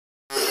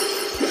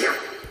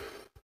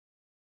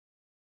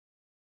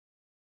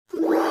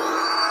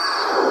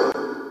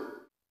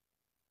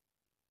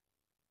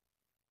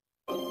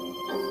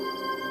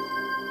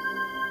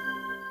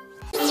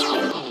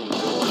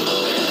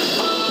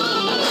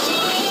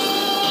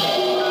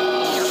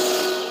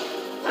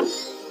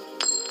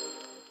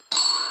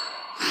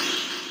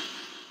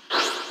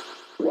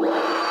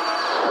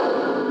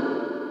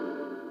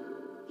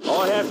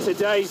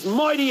Today's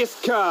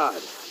mightiest card.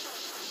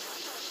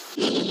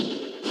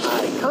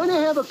 I kinda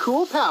have a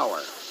cool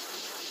power.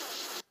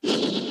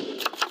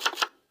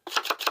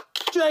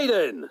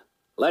 Jayden,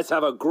 let's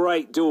have a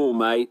great duel,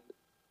 mate.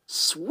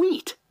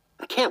 Sweet!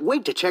 I can't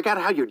wait to check out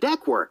how your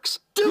deck works.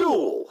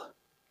 Duel!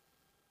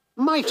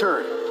 My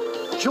turn.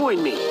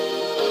 Join me.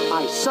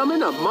 I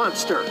summon a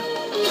monster.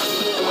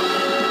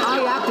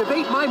 I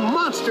activate my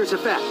monster's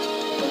effect.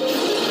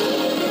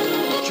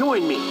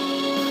 Join me.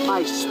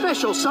 I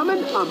special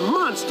summon a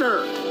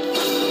monster.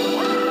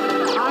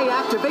 I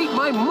activate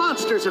my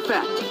monster's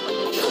effect.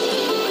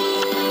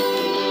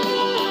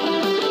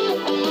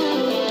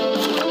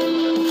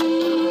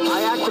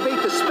 I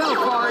activate the spell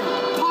card,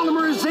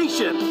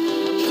 Polymerization.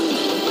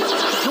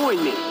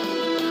 Join me.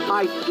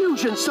 I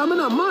fusion summon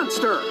a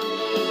monster.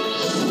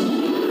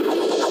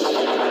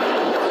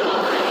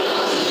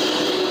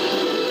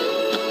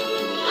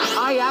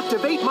 I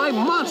activate my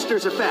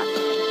monster's effect.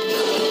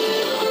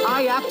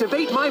 I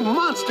activate my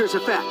monster's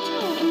effect.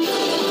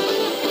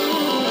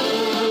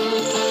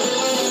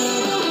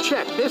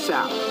 Check this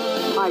out.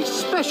 I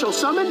special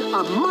summon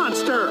a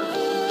monster.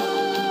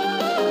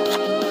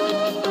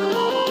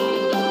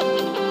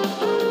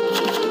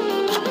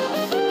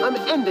 I'm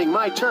ending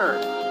my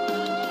turn.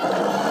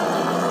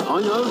 I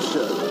know,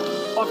 sir.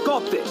 I've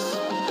got this.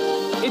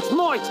 It's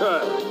my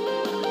turn.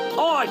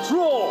 I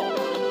draw.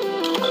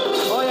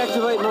 I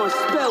activate my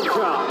spell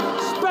card,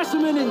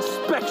 Specimen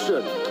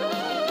Inspection.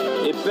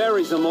 It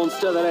buries a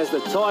monster that has the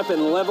type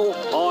and level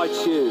I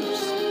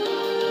choose.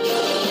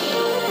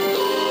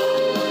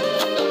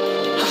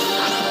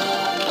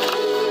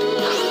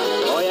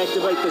 I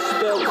activate the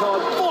spell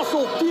card,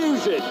 Fossil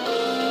Fusion.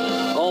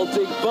 I'll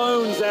dig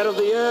bones out of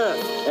the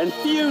earth and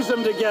fuse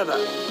them together.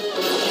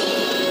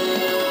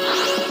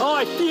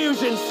 I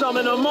fusion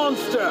summon a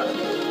monster.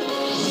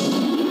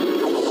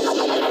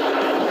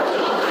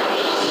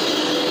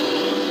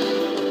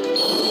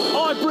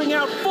 I bring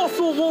out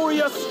Fossil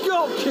Warrior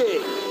Skull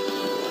King.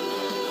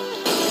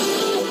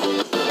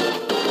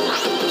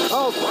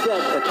 I'll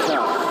set the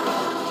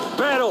card.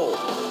 Battle.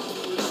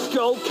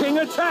 Skull King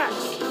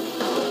attacks.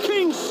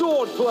 King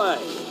Swordplay.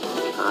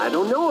 I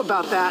don't know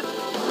about that.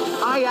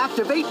 I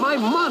activate my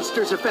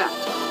monster's effect.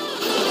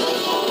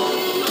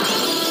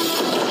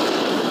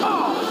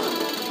 Oh!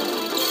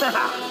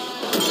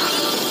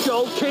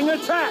 Skull King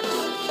attacks.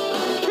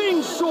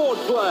 King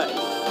Swordplay.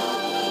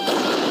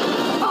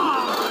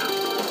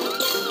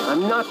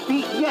 I'm not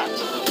beat yet.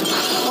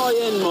 I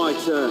end my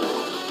turn.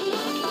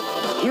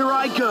 Here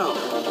I go.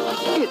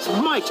 It's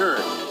my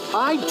turn.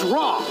 I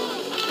draw.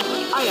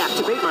 I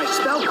activate my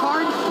spell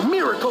card,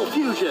 Miracle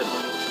Fusion.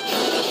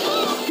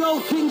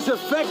 Skull King's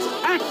effect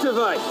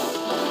activates.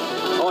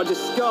 I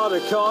discard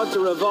a card to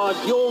revive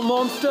your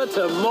monster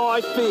to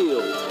my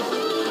field.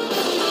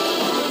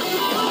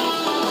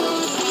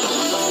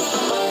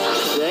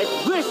 Check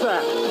this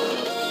out.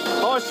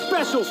 I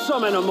special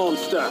summon a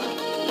monster.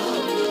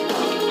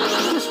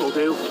 This will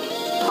do.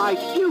 I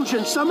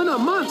fusion summon a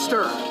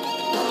monster.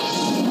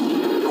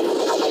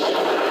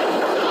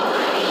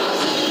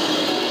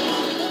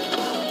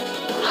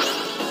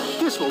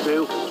 This will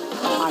do.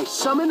 I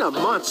summon a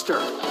monster.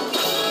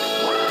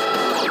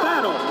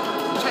 Battle!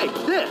 Take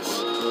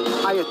this!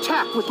 I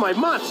attack with my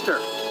monster.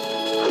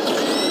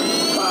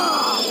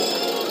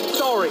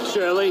 Sorry,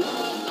 Shirley.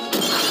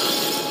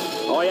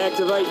 I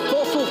activate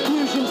Fossil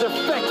Fusion's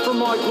effect from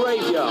my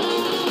graveyard.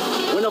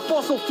 When a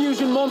Fossil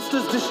Fusion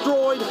monster's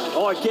destroyed,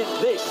 I get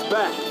this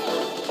back.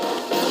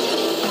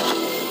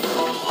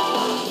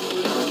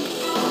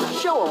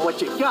 Show 'em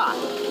what you got.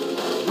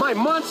 My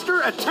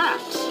monster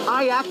attacks.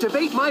 I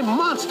activate my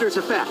monster's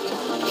effect.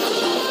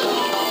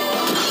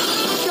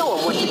 Show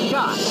 'em what you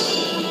got.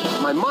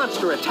 My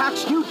monster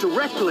attacks you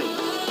directly.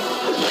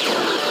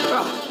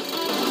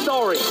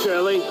 Sorry,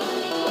 Shirley.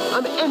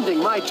 I'm ending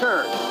my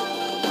turn.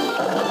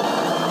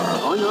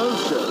 I know,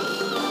 sir.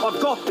 I've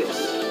got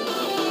this.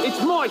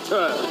 It's my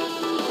turn.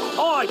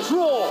 I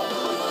draw.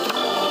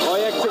 I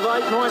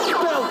activate my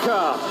spell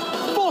card,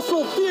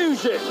 Fossil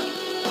Fusion.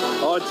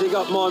 I dig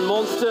up my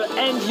monster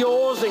and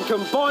yours and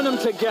combine them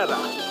together.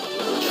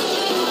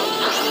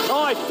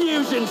 I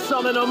fusion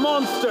summon a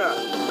monster.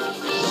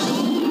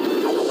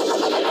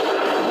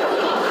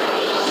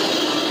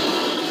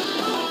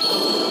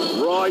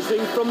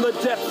 Rising from the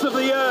depths of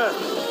the earth,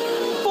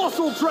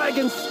 Fossil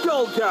Dragon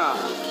Skull Guard.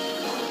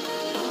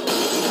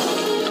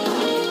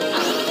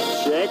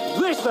 Check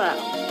this out.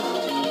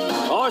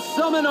 I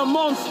summon a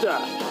monster.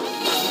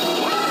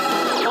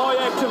 I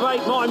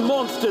activate my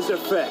monster's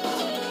effect.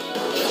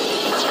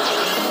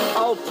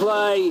 I'll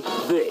play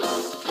this.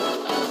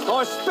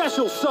 I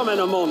special summon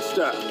a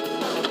monster.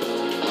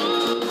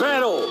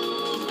 Battle.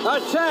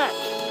 Attack.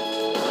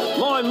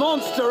 My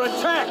monster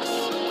attacks.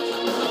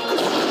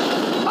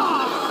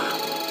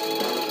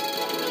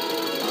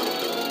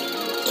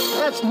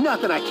 That's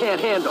nothing I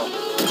can't handle.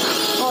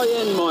 I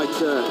end my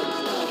turn.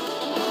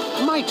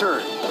 My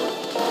turn.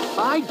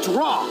 I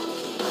draw.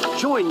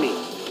 Join me.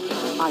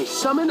 I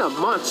summon a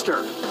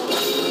monster.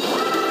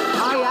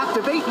 I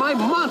activate my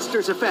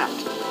monster's effect.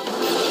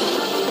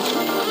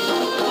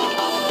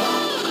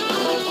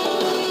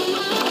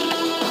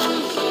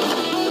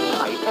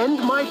 end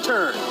my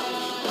turn.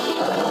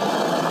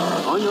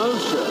 I know,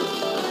 sir.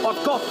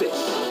 I've got this.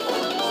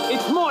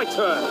 It's my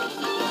turn.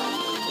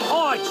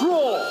 I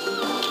draw.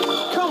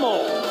 Come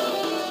on.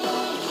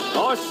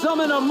 I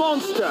summon a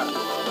monster.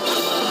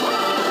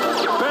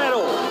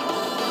 Battle.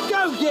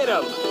 Go get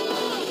him.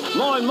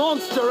 My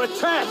monster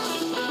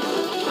attacks.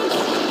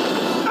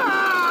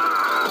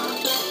 Ah!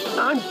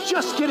 I'm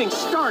just getting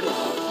started.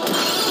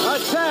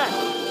 Attack.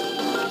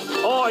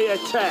 I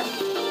attack.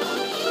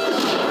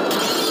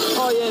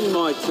 I end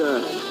my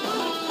turn.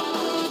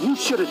 You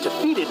should have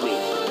defeated me.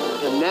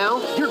 And now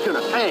you're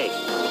gonna pay.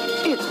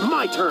 It's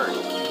my turn.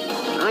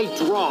 I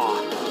draw.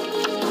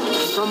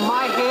 From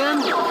my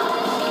hand,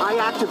 I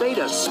activate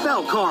a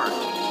spell card.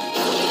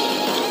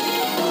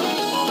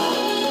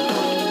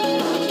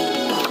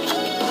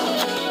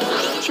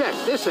 Check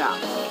this out.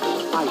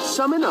 I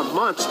summon a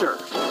monster.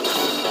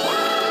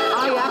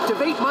 I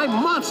activate my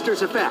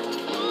monster's effect.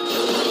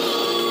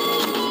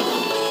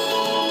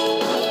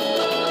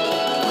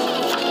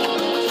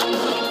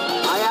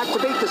 I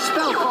activate the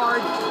spell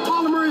card,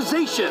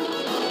 Polymerization.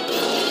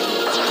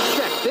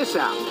 Check this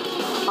out.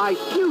 I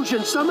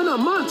fusion summon a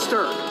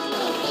monster.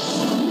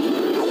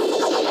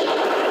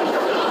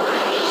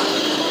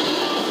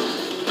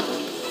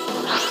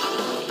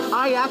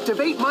 I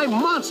activate my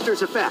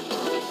monster's effect.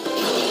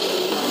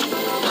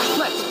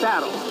 Let's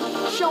battle.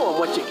 Show 'em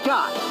what you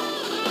got.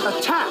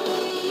 Attack.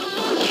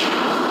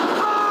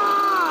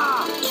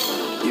 Ah!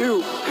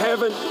 You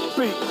haven't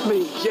beat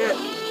me yet.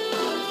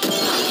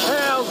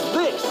 How's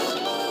this?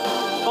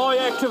 I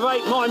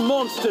activate my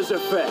monster's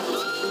effect.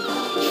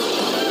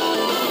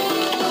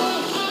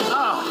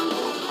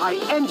 I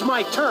end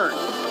my turn.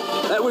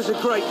 That was a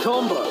great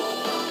combo,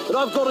 but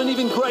I've got an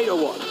even greater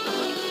one.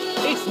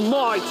 It's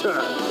my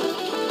turn.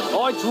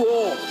 I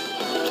draw.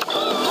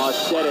 I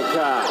set a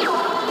card.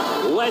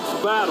 Let's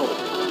battle.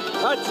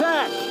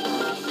 Attack!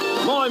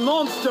 My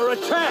monster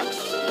attacks!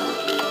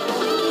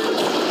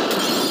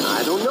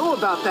 I don't know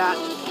about that.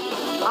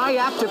 I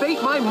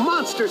activate my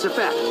monster's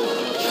effect.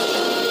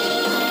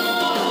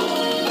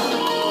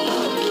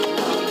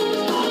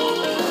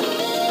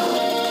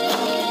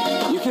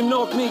 You can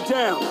knock me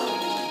down,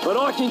 but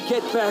I can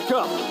get back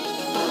up.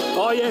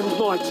 I end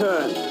my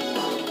turn.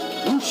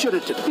 You should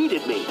have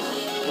defeated me.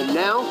 And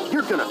now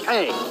you're gonna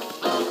pay.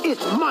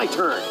 It's my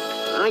turn.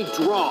 I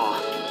draw.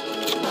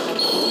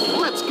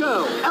 Let's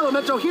go,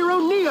 Elemental Hero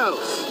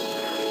Neos!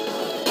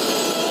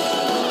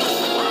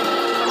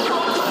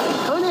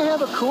 Kinda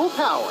have a cool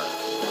power.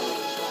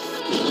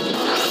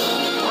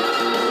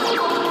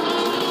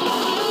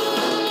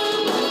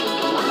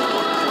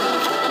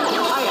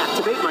 I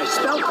activate my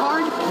spell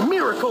card,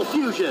 Miracle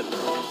Fusion.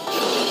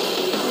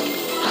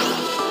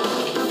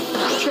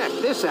 Check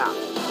this out.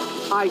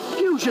 I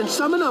fusion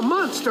summon a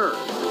monster.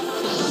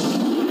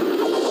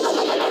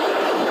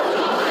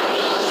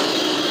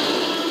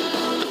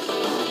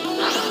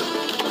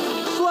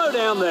 Slow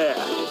down there.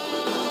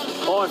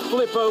 I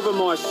flip over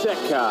my set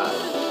card.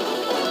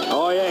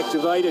 I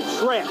activate a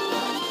trap.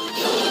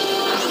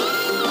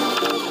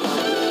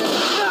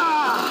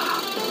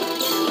 Ah!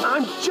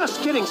 I'm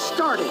just getting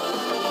started.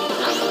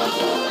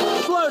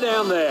 Slow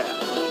down there.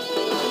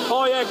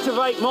 I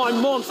activate my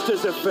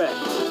monster's effect.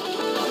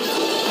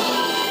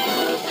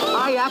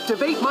 I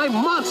activate my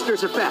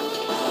monster's effect.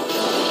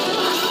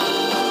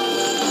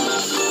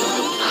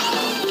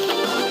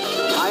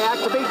 I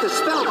activate the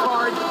spell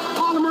card,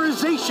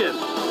 Polymerization.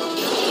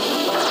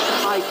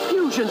 I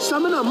fusion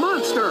summon a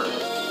monster.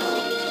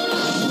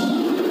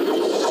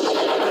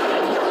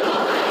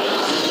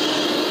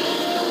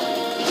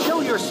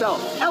 Show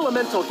yourself,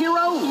 Elemental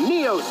Hero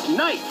Neos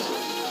Knight.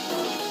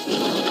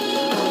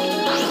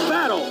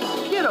 Battle.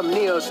 Get him,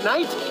 Neos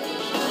Knight.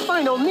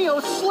 Final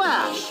Neos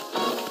Slash.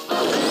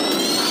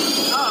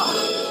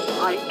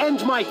 I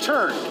end my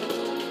turn.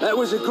 That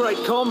was a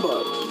great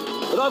combo,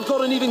 but I've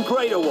got an even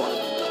greater one.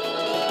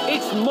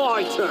 It's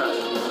my turn.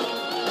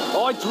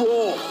 I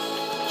draw.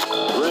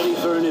 Ready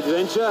for an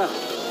adventure?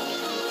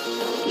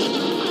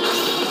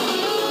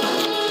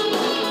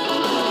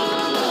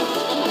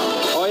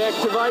 I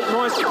activate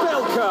my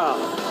spell card,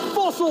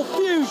 Fossil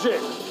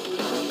Fusion.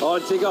 I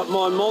dig up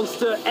my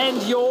monster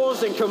and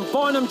yours and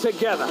combine them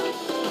together.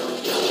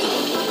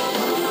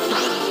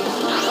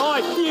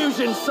 I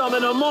fusion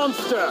summon a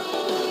monster.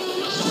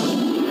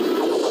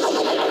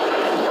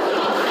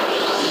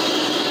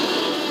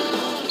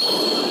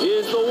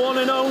 Here's the one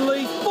and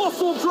only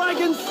Fossil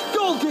Dragon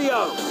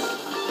Skolgios.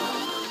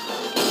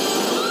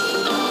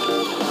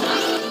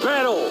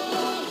 Battle.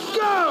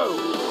 Go!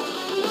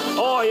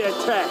 I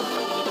attack.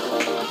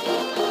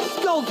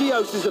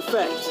 Skolgios'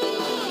 effect.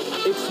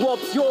 It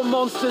swaps your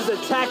monster's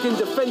attack and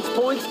defense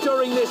points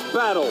during this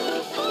battle.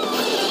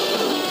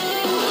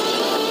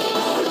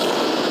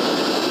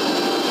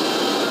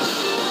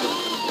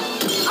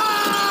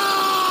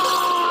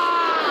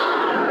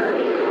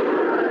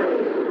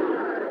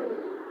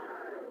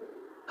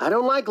 I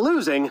don't like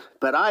losing,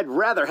 but I'd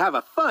rather have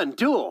a fun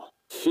duel.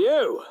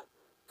 Phew.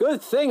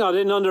 Good thing I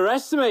didn't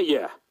underestimate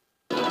you.